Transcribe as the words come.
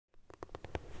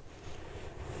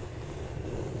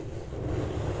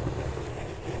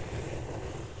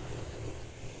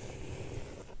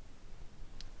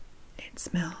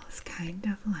smells kind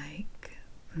of like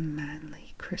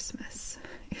manly Christmas,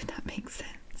 if that makes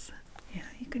sense. Yeah,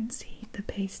 you can see the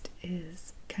paste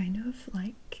is kind of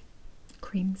like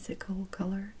creamsicle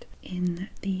colored. In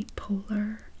the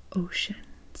polar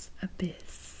ocean's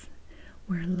abyss,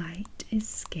 where light is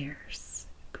scarce,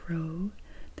 grow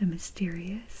the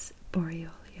mysterious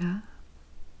Borealia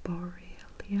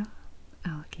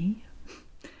algae.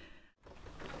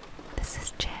 This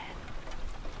is Jen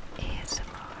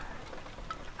ASMR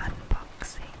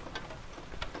unboxing.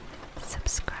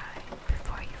 Subscribe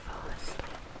before you fall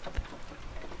asleep.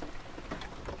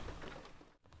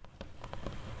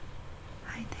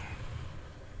 Hi there.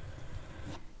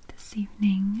 This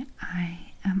evening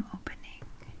I am opening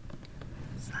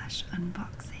 /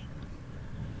 unboxing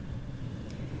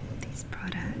these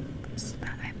products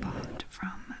that I bought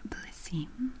from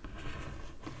Blissim.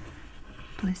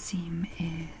 Blissim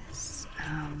is,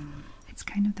 it's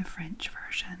kind of the French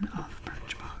version of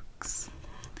Birchbox.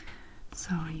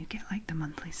 So you get like the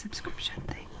monthly subscription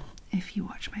thing. If you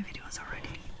watch my videos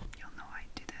already, you'll know I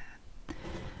do the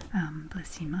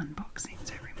Blissim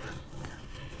unboxings every month.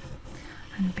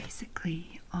 And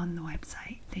basically on the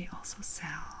website they also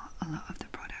sell a lot of the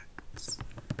products.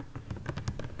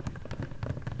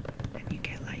 And you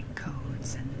get like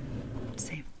codes and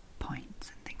save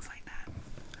points and things like that.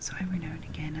 So every now and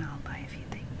again I'll buy a few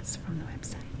things from the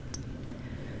website.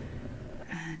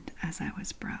 And as I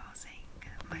was browsing,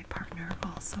 my partner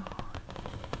also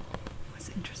was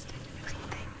interested in a few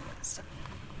things.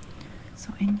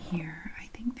 So in here, I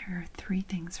think there are 3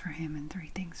 things for him and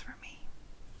 3 things for me.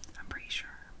 I'm pretty sure.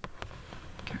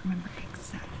 I can't remember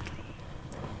exactly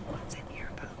what's in here,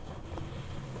 but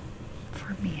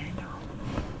for me, I know.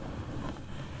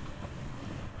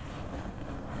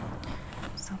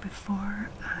 So before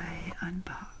I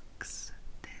unbox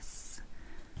this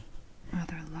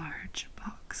rather large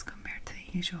box compared to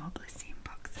the usual Blissim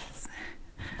boxes,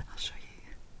 I'll show you.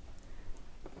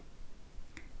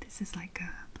 This is like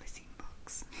a Blissim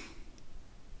box.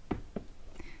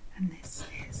 And this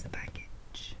is the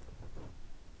package.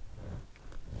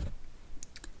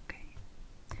 Okay.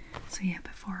 So yeah,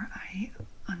 before I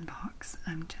unbox,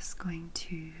 I'm just going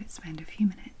to spend a few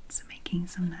minutes making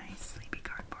some nice sleepy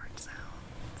cardboard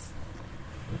sounds.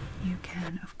 You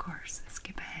can, of course,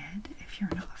 skip ahead if you're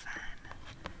not a fan.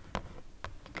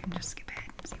 You can just skip ahead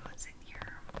and see what's in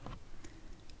here.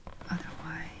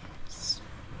 Otherwise,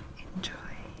 enjoy.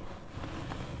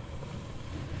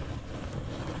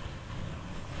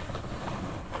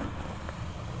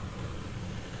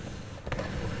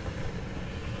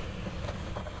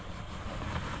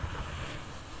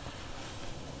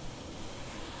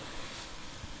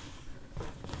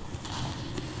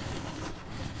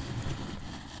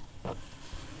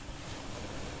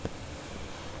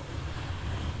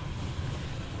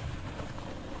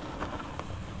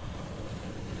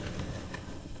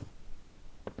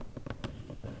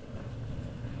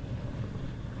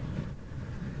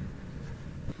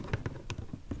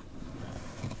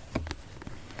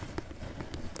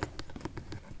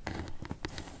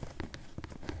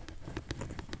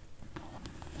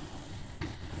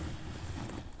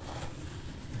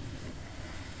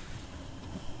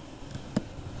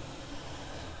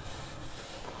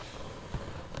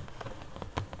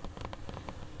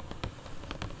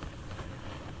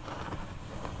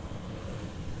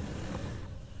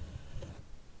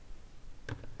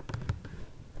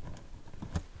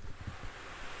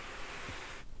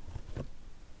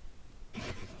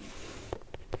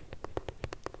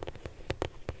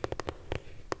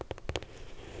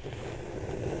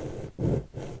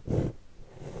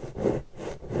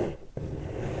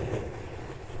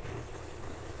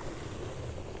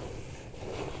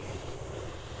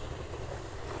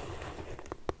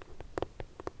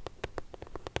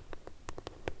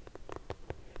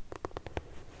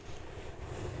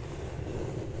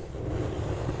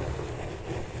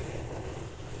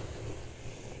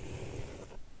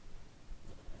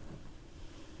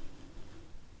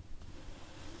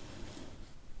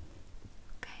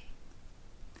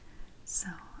 So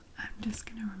I'm just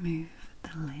going to remove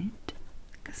the lid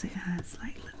because it has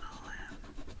like little,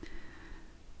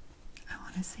 I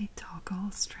want to say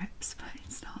toggle strips, but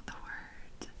it's not the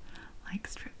word, like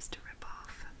strips to rip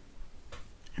off.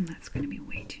 And that's going to be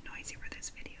way too noisy for this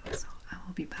video, so I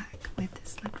will be back with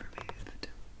this lid removed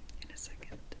in a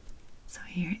second. So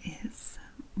here is,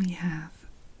 we have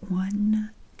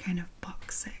one kind of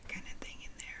box set kind of thing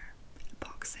in there.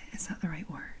 Box set, is that the right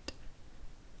word?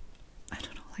 I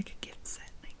don't know, like a gift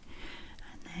set thing.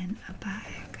 And then a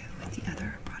bag with the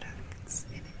other products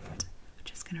in it. I'm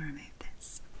just going to remove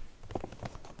this.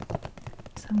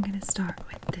 So I'm going to start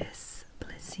with this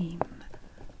Blissim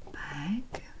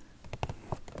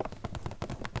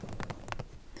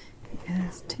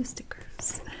has two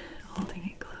stickers holding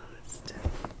it closed.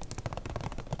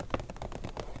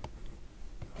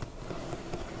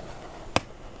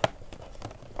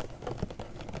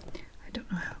 I don't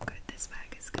know how good this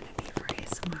bag is going to be for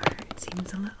ASMR. It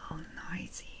seems a little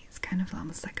noisy. It's kind of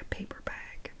almost like a paper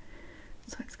bag.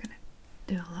 So it's going to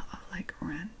do a lot of like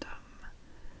random,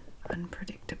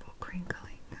 unpredictable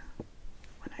crinkling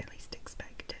when I least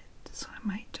expect it. So I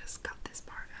might just cut this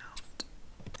part out.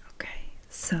 Okay,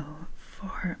 so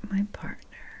for my partner,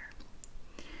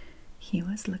 he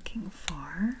was looking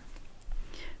for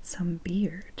some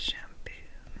beard shampoo.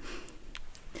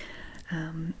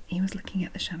 He was looking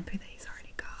at the shampoo that he's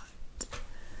already got,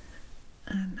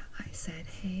 and I said,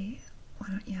 hey, why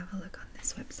don't you have a look on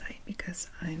this website, because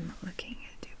I'm looking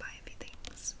to buy a few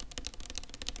things.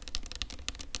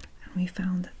 And we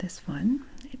found this one.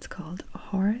 It's called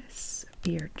Horace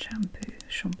Beard Shampoo,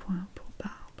 Shampoo pour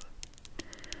barbe.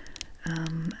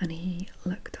 And he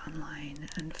looked online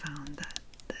and found that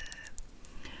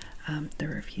the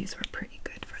reviews were pretty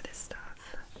good for this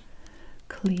stuff.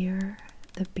 Clear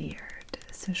the beard.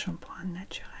 Ce shampoing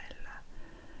naturel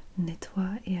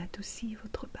nettoie et adoucit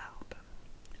votre barbe.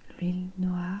 L'huile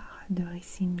noire de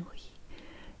ricine nourrit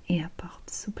et apporte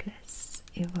souplesse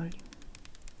et volume.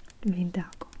 L'huile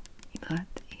d'argan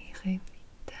hydrate et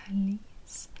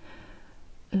revitalise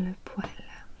le poil.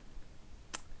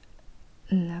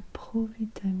 La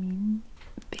provitamine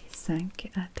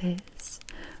B5 apaise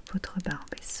votre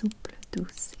barbe est souple,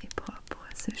 douce et propre.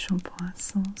 Ce shampoing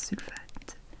sans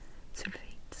sulfate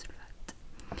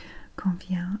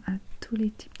convient à tous les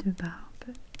types de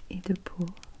barbe et de peau,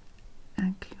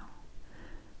 incluant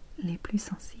les plus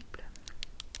sensibles.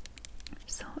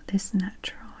 So this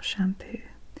natural shampoo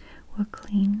will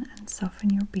clean and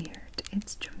soften your beard.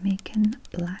 Its Jamaican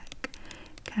black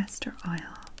castor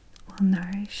oil will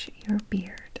nourish your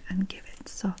beard and give it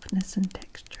softness and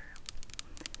texture.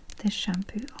 This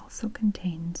shampoo also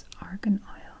contains argan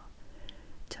oil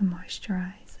to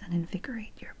moisturize and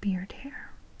invigorate your beard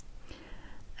hair,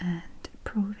 and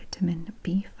provitamin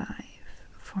B5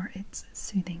 for its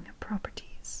soothing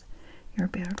properties. Your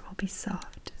beard will be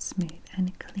soft, smooth,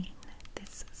 and clean.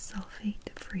 This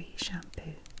sulfate-free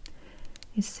shampoo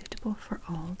is suitable for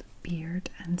all beard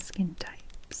and skin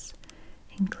types,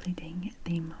 including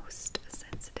the most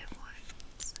sensitive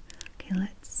ones. Okay,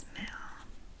 let's smell.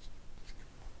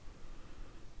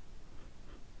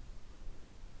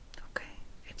 Okay,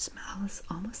 it smells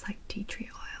almost like tea tree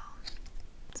oil.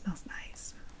 It smells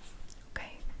nice.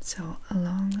 Okay, so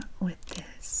along with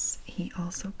this, he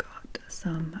also got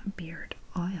some beard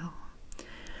oil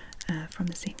from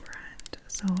the same brand.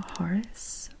 So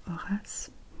Horace,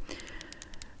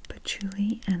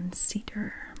 patchouli, and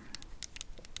cedar.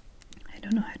 I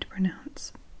don't know how to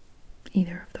pronounce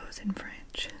either of those in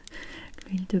French.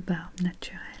 L'huile de barbe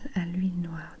naturelle à l'huile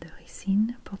noire de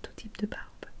ricine pour tout type de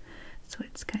barbe. So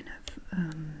it's kind of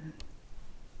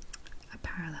a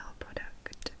parallel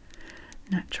product.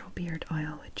 Natural beard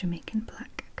oil with Jamaican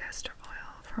black castor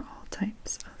oil for all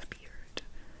types of beard.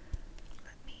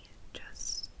 Let me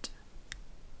just...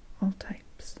 all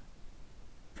types.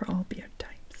 For all beard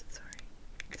types, sorry.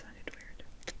 It sounded weird.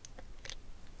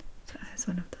 So it has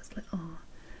one of those little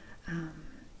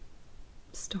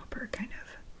stopper kind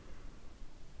of...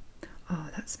 Oh,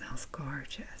 that smells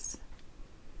gorgeous.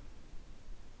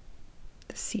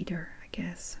 The cedar, I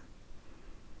guess.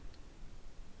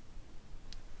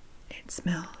 It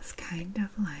smells kind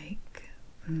of like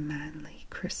manly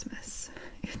Christmas,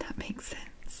 if that makes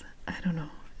sense. I don't know.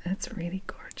 It's really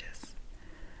gorgeous.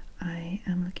 I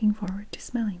am looking forward to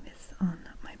smelling this on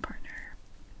my partner,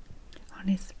 on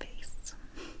his face.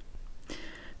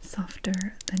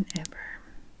 Softer than ever.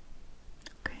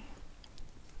 Okay.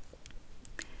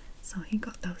 So he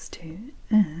got those two,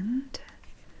 and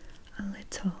a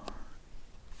little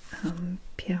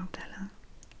Pierre d'Alain.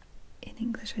 In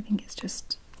English, I think it's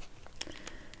just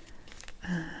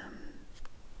I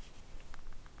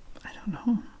don't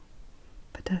know.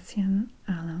 Potassium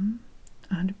alum,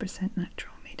 100%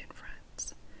 natural, made in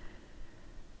France.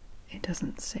 It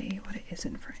doesn't say what it is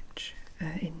in French.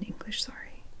 In English,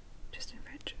 sorry. Just in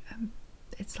French.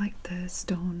 It's like the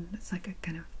stone. It's like a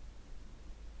kind of...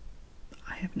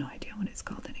 I have no idea what it's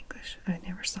called in English. I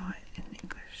never saw it in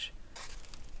English.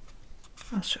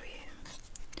 I'll show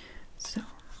you. So,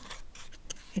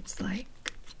 it's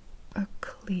like a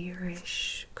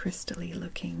clearish, crystally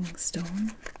looking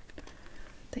stone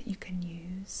that you can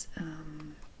use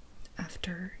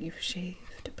after you've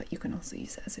shaved, but you can also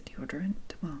use it as a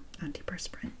deodorant, well,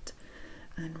 antiperspirant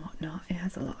and whatnot. It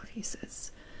has a lot of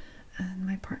uses, and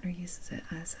my partner uses it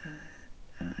as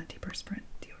a antiperspirant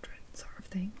deodorant sort of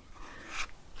thing.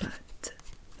 But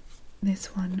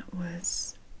this one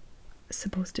was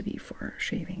supposed to be for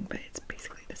shaving, but it's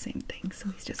basically the same thing, so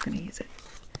he's just going to use it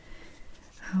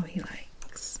how he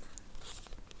likes.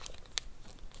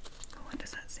 What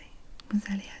does that say? Vous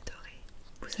allez adorer.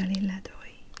 Vous allez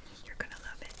l'adorer. You're gonna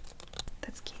love it.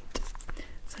 That's cute.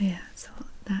 So yeah, so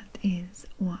that is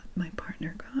what my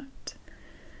partner got.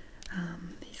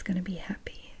 He's gonna be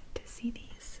happy to see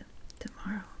these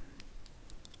tomorrow.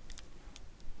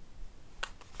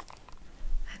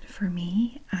 And for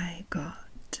me, I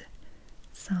got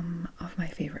some of my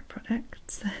favorite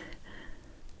products.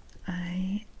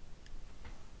 I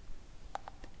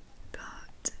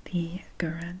got the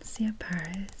Garancia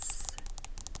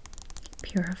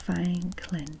Purifying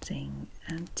Cleansing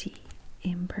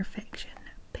Anti-imperfection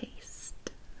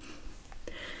paste.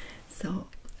 So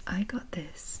I got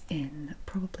this in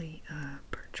probably a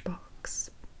Birchbox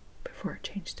before it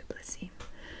changed to Blissim,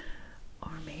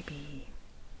 or maybe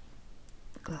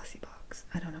Glossy Box.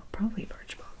 I don't know, probably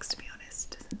Birchbox to be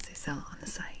honest, since they sell it on the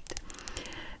site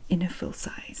in a full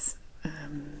size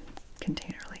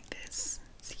container like this.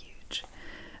 It's huge,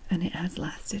 and it has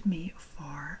lasted me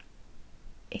for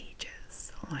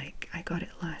ages. Like, I got it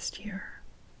last year,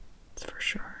 it's for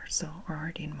sure. So we're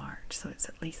already in March, so it's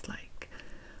at least like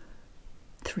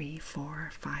 3,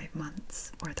 4, 5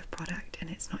 months worth of product, and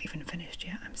it's not even finished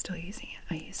yet. I'm still using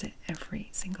it. I use it every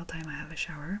single time I have a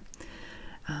shower,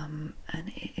 and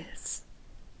it is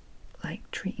like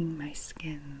treating my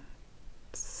skin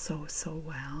so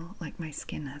well. Like, my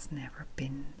skin has never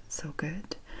been so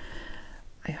good.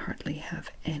 I hardly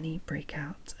have any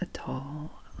breakouts at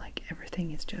all. Like,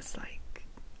 everything is just like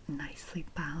nicely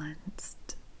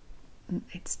balanced.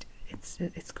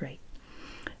 It's great.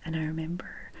 And I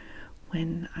remember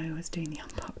when I was doing the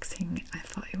unboxing, I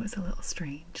thought it was a little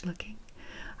strange looking.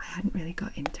 I hadn't really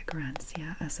got into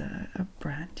Garancia as a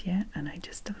brand yet, and I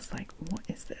just was like, what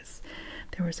is this?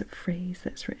 There was a phrase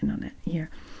that's written on it here: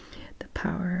 the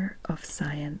power of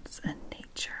science and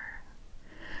nature.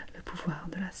 Le pouvoir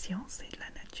de la science et de la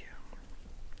nature.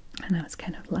 And I was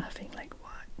kind of laughing, like,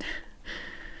 what?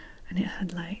 And it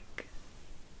had like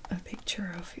a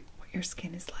picture of what your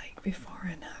skin is like before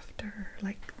and after,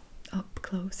 like up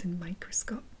close in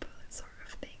microscope sort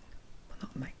of thing. Well,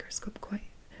 not microscope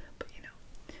quite, but you know.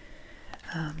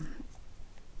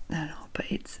 I don't know, but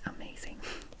it's amazing.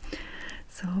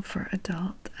 So for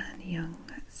adult and young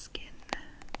skin,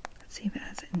 let's see if it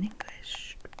has it in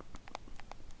English.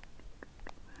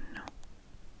 No,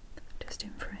 just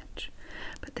in French.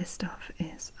 But this stuff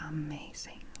is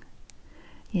amazing.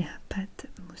 Yeah, pâte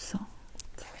moussante.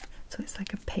 So it's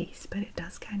like a paste, but it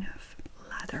does kind of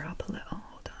lather up a little.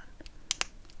 Hold on.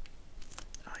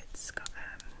 Oh, it's got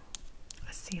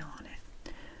a seal on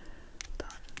it.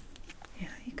 Hold on. Yeah,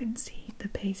 you can see the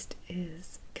paste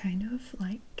is kind of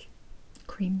like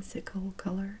creamsicle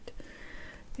colored.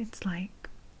 It's like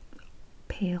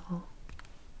pale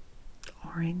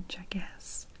orange, I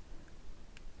guess.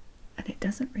 And it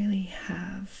doesn't really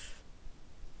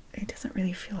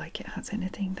feel like it has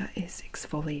anything that is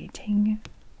exfoliating,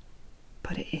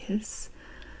 but it is.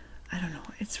 I don't know,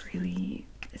 it's a really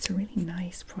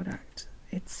nice product.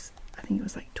 I think it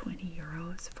was like 20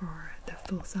 euros for the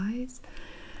full size.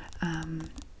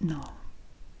 No,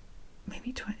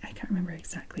 maybe 20, I can't remember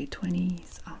exactly.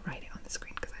 20s, I'll write it on the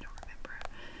screen because I don't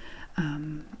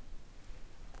remember.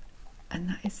 And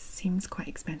that seems quite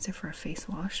expensive for a face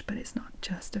wash, but it's not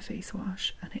just a face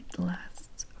wash, and it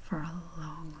lasts for a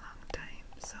long time.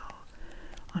 So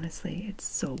honestly, it's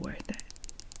so worth it.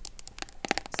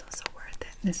 So worth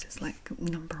it. This is like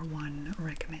 #1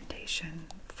 recommendation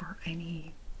for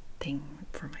anything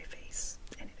for my face.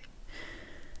 Anything.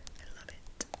 I love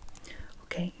it.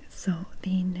 Okay, so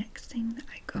the next thing that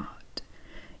I got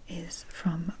is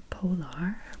from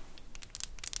Polaar.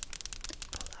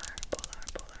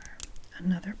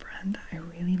 Another brand that I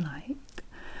really like,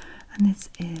 and this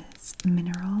is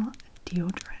mineral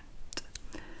deodorant.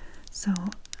 So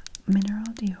mineral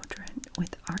deodorant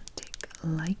with Arctic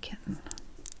lichen.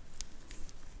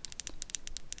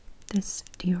 This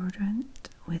deodorant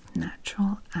with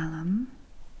natural alum,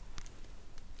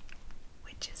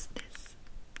 which is this.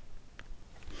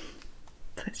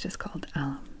 So it's just called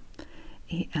alum,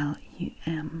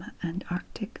 ALUM, and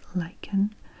Arctic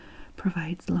lichen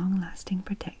provides long-lasting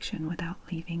protection without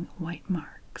leaving white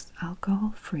marks.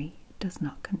 Alcohol-free, does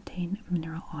not contain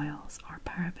mineral oils or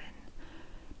paraben.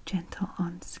 Gentle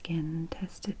on skin,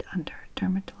 tested under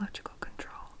dermatological control.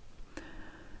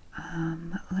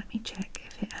 Let me check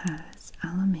if it has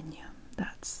aluminium.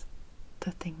 That's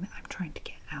the thing that I'm trying to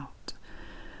get out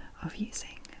of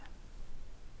using.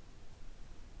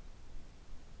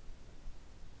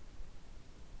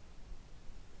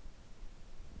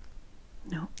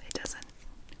 No, it doesn't.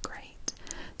 Great.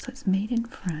 So it's made in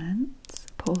France.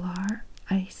 Polaar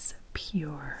Ice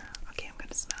Pure. Okay, I'm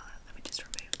gonna smell it. Let me just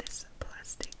remove this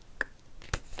plastic.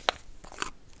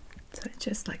 So it's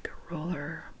just like a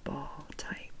roller ball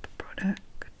type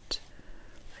product.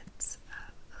 Let's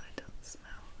have a little smell.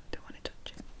 Don't want to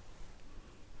touch it.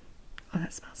 Oh,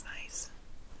 that smells nice.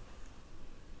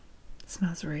 It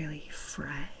smells really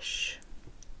fresh.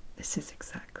 This is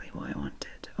exactly what I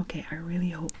wanted. Okay, I really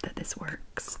hope that this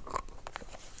works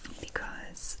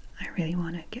because I really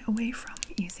want to get away from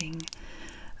using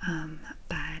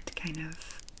bad kind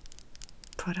of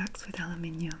products with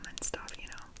aluminium and stuff, you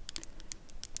know.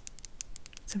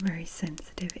 It's a very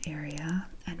sensitive area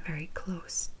and very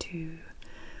close to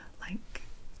like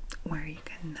where you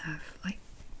can have like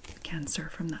cancer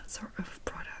from that sort of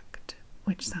product,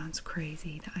 which sounds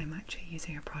crazy that I'm actually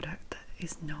using a product that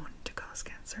is known to cause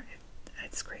cancer.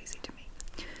 It's crazy to me,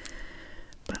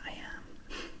 but I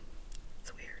am.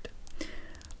 It's weird.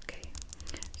 Okay,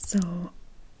 so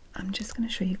I'm just going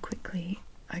to show you quickly.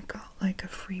 I got like a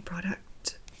free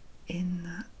product in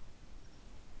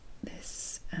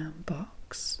this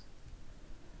box.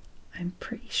 I'm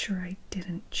pretty sure I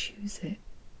didn't choose it,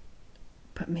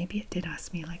 but maybe it did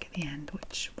ask me like at the end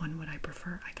which one would I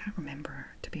prefer. I can't remember,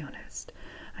 to be honest.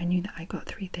 I knew that I got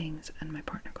 3 things and my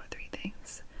partner got 3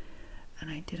 things, and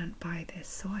I didn't buy this,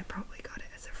 so I probably got it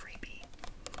as a freebie.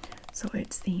 So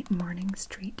it's the Morning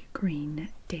Street Green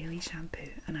Daily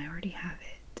Shampoo, and I already have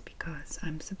it because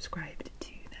I'm subscribed to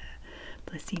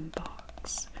the Blissine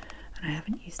box and I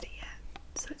haven't used it yet.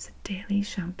 So it's a daily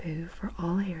shampoo for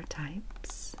all hair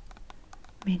types,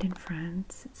 made in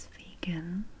France. It's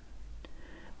vegan.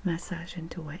 Massage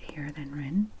into wet hair, then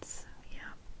rinse.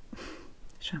 Yeah.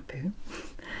 Shampoo.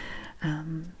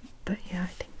 But yeah, I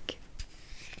think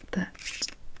that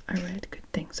I read good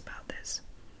things about this.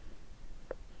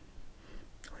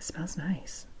 Oh, it smells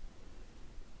nice.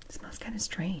 It smells kind of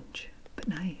strange, but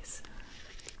nice.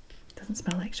 It doesn't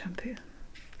smell like shampoo.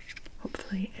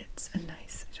 Hopefully it's a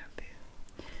nice shampoo.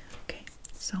 Okay,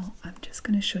 so I'm just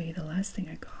going to show you the last thing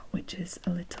I got, which is a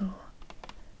little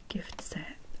gift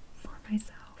set for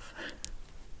myself.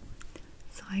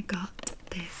 So I got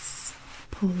this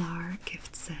Polaar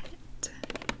gift set.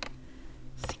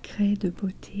 Secret de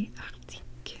beauté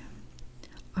arctique.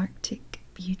 Arctic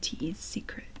beauty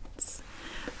secrets.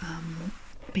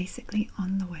 Basically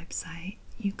on the website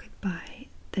you could buy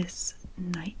this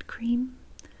night cream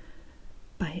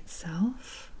by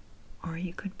itself, or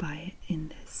you could buy it in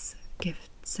this gift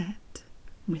set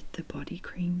with the body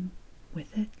cream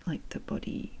with it, like the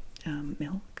body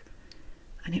milk,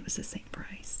 and it was the same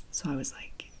price. So I was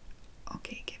like,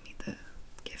 okay, give me the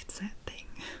gift set thing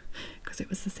because it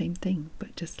was the same thing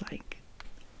but just like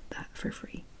that for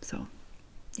free. So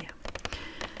yeah,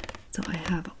 so I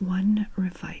have 1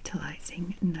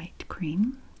 revitalizing night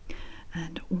cream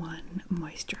and 1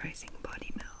 moisturizing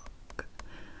body milk.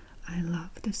 I love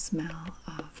the smell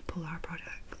of Polaar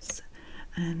products,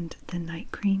 and the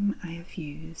night cream I have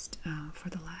used for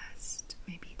the last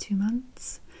maybe 2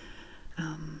 months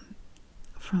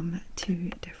from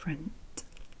 2 different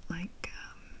like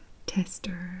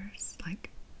testers, like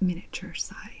miniature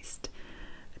sized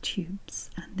tubes,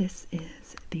 and this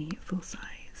is the full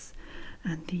size.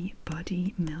 And the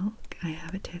body milk I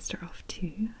have a tester of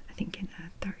too, I think in a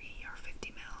 30 or 50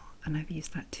 ml, and I've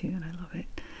used that too and I love it.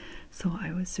 So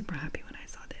I was super happy when I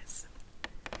saw this.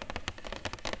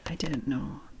 I didn't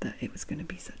know that it was going to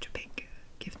be such a big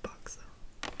gift box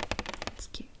though. It's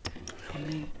cute. Little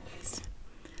moons,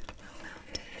 little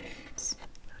mountains,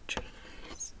 little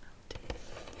trees,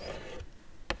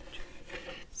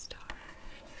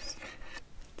 stars.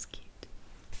 It's cute.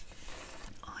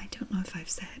 Oh, I don't know if I've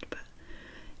said, but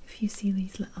if you see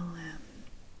these little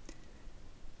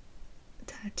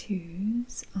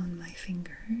tattoos on my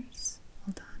fingers,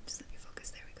 hold on, just let me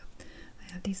focus, there we go.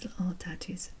 I have these little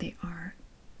tattoos. They are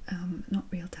not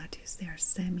real tattoos, they are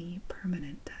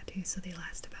semi-permanent tattoos, so they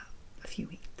last about a few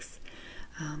weeks.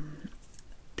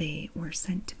 They were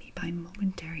sent to me by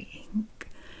Momentary Ink,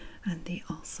 and they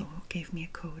also gave me a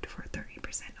code for 30%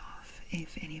 off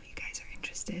if any of you guys are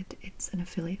interested. It's an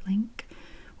affiliate link,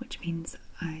 which means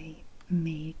I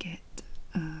may get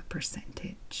a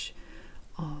percentage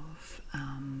of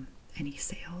any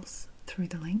sales through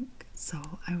the link,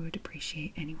 so I would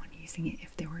appreciate anyone using it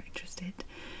if they were interested.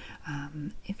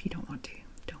 If you don't want to,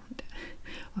 don't,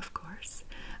 of course,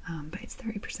 but it's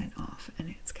 30% off and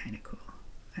it's kind of cool.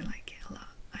 I like it a lot.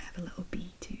 I have a little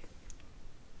bee too.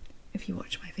 If you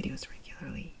watch my videos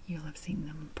regularly, you'll have seen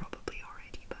them probably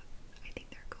already, but I think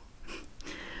they're cool.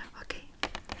 Okay,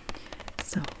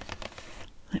 so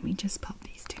let me just pop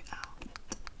these 2 out.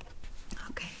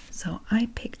 So I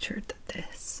pictured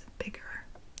this bigger.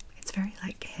 It's very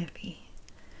like heavy,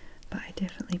 but I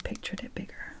definitely pictured it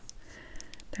bigger.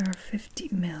 There are 50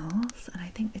 mils, and I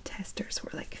think the testers were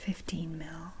like 15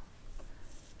 mil,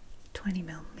 20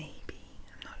 mil maybe,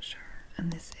 I'm not sure.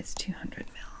 And this is 200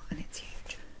 mil, and it's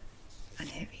huge and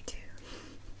heavy too.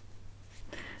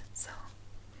 So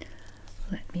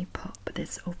let me pop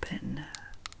this open.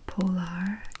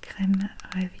 Polaar crème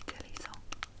revitalisante.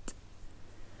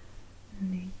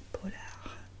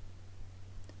 Polaar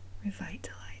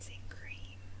revitalizing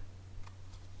cream.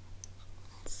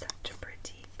 Such a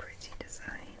pretty, pretty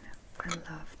design. I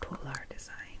love Polaar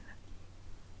design.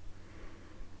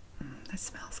 This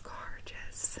smells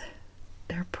gorgeous.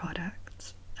 Their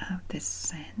products have this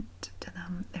scent to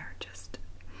them. They're just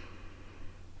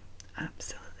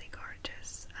absolutely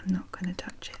gorgeous. I'm not going to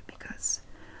touch it because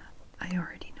I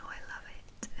already know I love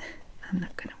it. I'm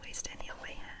not going to waste any of my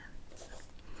hands.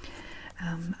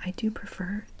 I do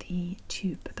prefer the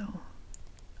tube though.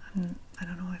 I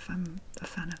don't know if I'm a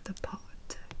fan of the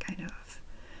pot, kind of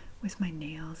with my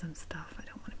nails and stuff. I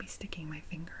don't want to be sticking my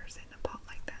fingers in a pot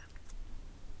like that.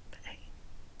 But hey,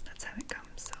 that's how it comes.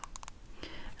 So,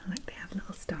 and like they have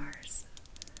little stars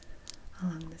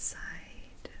along the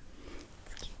side.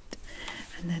 It's cute.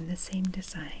 And then the same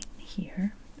design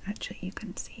here. Actually, you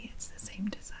can see it's the same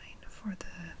design for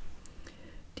the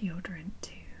deodorant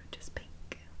too, just pink.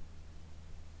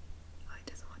 Oh, it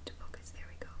doesn't want to focus. There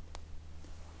we go.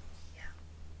 Yeah,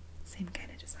 same kind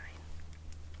of design.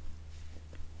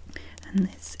 And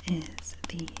this is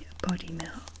the body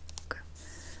milk,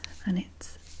 and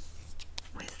it's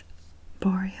with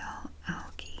boreal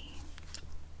algae.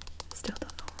 Still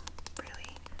don't know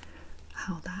really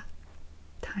how that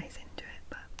ties into it,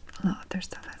 but a lot of their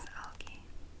stuff has algae.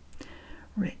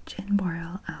 Rich in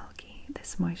boreal algae,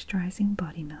 this moisturizing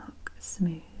body milk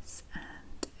smooths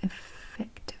and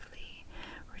effectively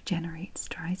regenerates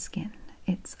dry skin.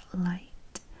 It's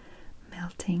light,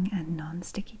 melting and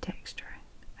non-sticky texture,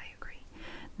 I agree,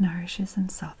 nourishes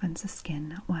and softens the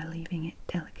skin while leaving it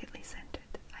delicately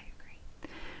scented, I agree.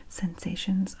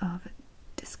 Sensations of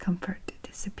discomfort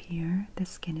disappear, the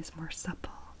skin is more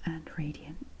supple and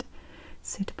radiant,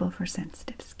 suitable for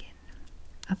sensitive skin.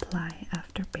 Apply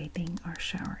after bathing or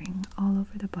showering all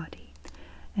over the body,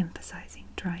 emphasizing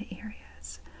dry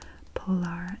areas.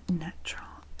 Polaar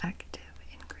natural active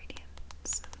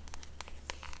ingredients.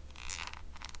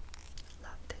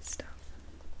 Love this stuff.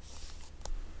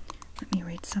 Let me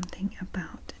read something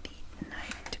about the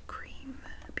night cream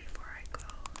before I go.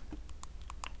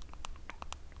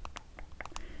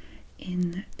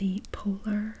 In the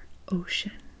polar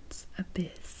ocean's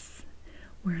abyss,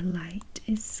 where light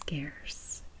is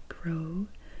scarce, grow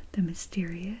the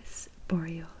mysterious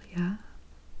Borealia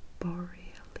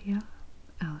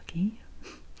algae.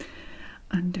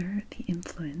 Under the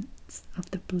influence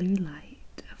of the blue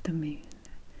light of the moon,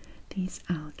 these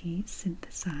algae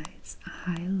synthesize a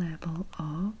high level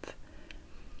of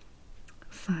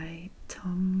phytomycin.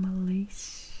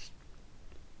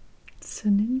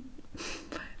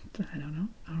 I don't know.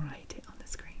 I'll write it on the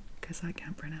screen because I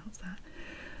can't pronounce that.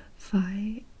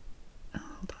 Phytomycin,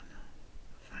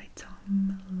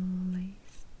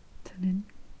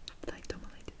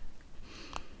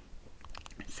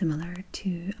 similar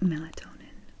to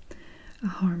melatonin, a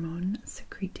hormone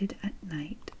secreted at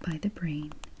night by the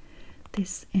brain.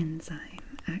 This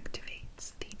enzyme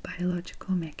activates the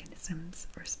biological mechanisms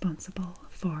responsible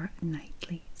for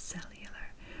nightly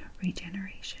cellular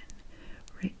regeneration,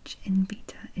 rich in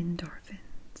beta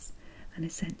endorphins, an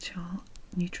essential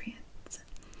nutrient.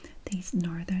 These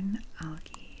northern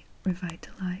algae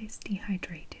revitalize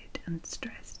dehydrated and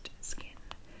stressed skin.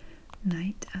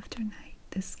 Night after night,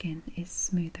 the skin is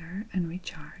smoother and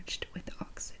recharged with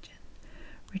oxygen,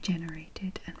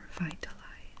 regenerated and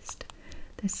revitalized.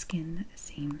 The skin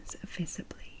seems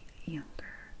visibly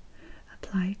younger.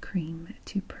 Apply cream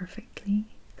to perfectly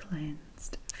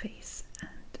cleansed face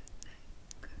and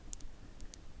neck.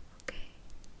 Okay.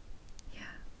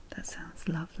 Yeah, that sounds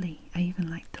lovely. I even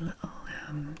like the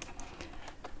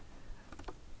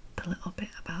little bit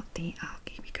about the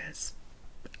algae because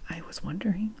I was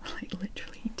wondering, like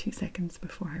literally 2 seconds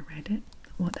before I read it,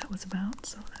 what that was about,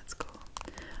 so that's cool.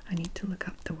 I need to look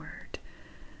up the word.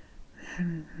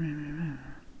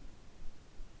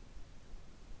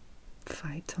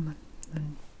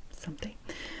 Phytomycin something.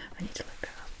 I need to look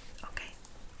that up. Okay,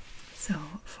 so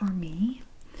for me,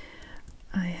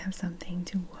 I have something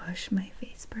to wash my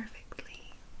face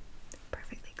perfectly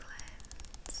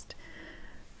cleansed.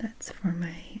 That's for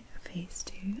my face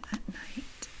too at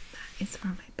night. That is for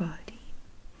my body.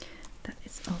 That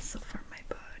is also for my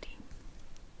body.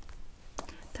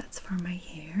 That's for for my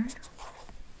hair,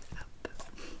 up,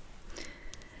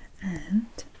 and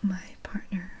my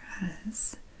partner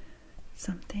has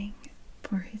something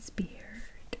for his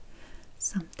beard,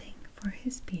 something for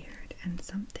his beard, and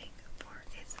something for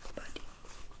his body.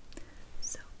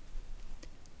 So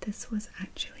this was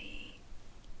actually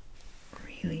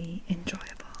really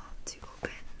enjoyable to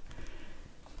open.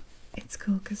 It's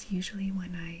cool because usually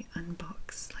when I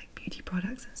unbox like beauty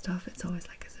products and stuff, it's always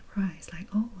like a surprise, like,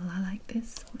 oh, well, I like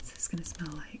this, what's this gonna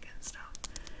smell like and stuff.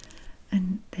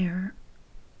 And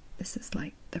this is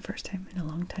like the first time in a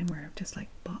long time where I've just like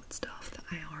bought stuff that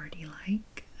I already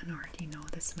like and already know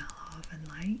the smell of and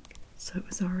like. So it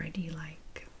was already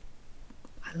like,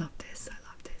 I love this, I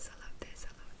love this, I love this,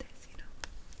 I love this, you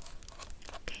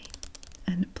know. Okay,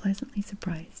 and pleasantly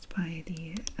surprised by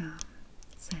the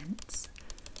scents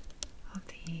of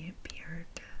the beard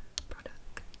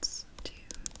products too.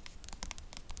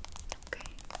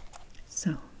 Okay,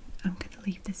 so I'm gonna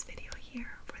leave this video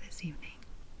here for this evening.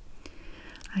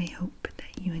 I hope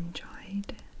that you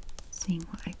enjoyed seeing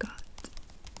what I got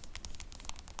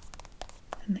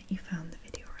and that you found the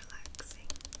video relaxing.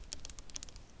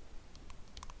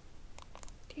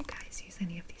 Do you guys use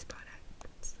any of these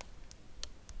products?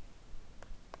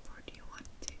 Or do you want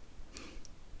to?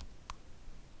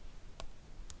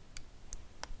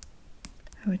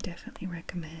 I would definitely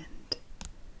recommend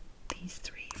these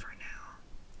three for now.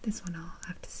 This one I'll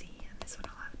have to see, and this one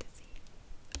I'll have to see.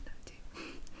 No, too.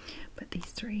 But these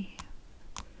three,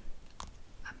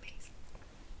 amazing.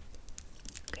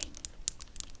 Okay,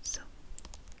 so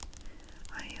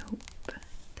I hope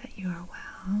that you are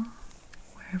well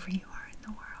wherever you are in the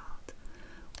world,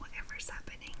 whatever's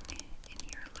happening in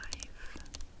your life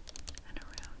and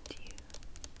around you.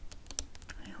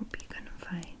 I hope you can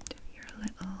find your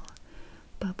little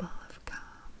bubble of calm.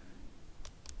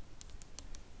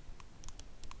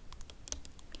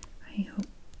 I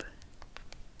hope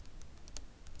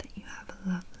that you have a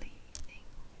lovely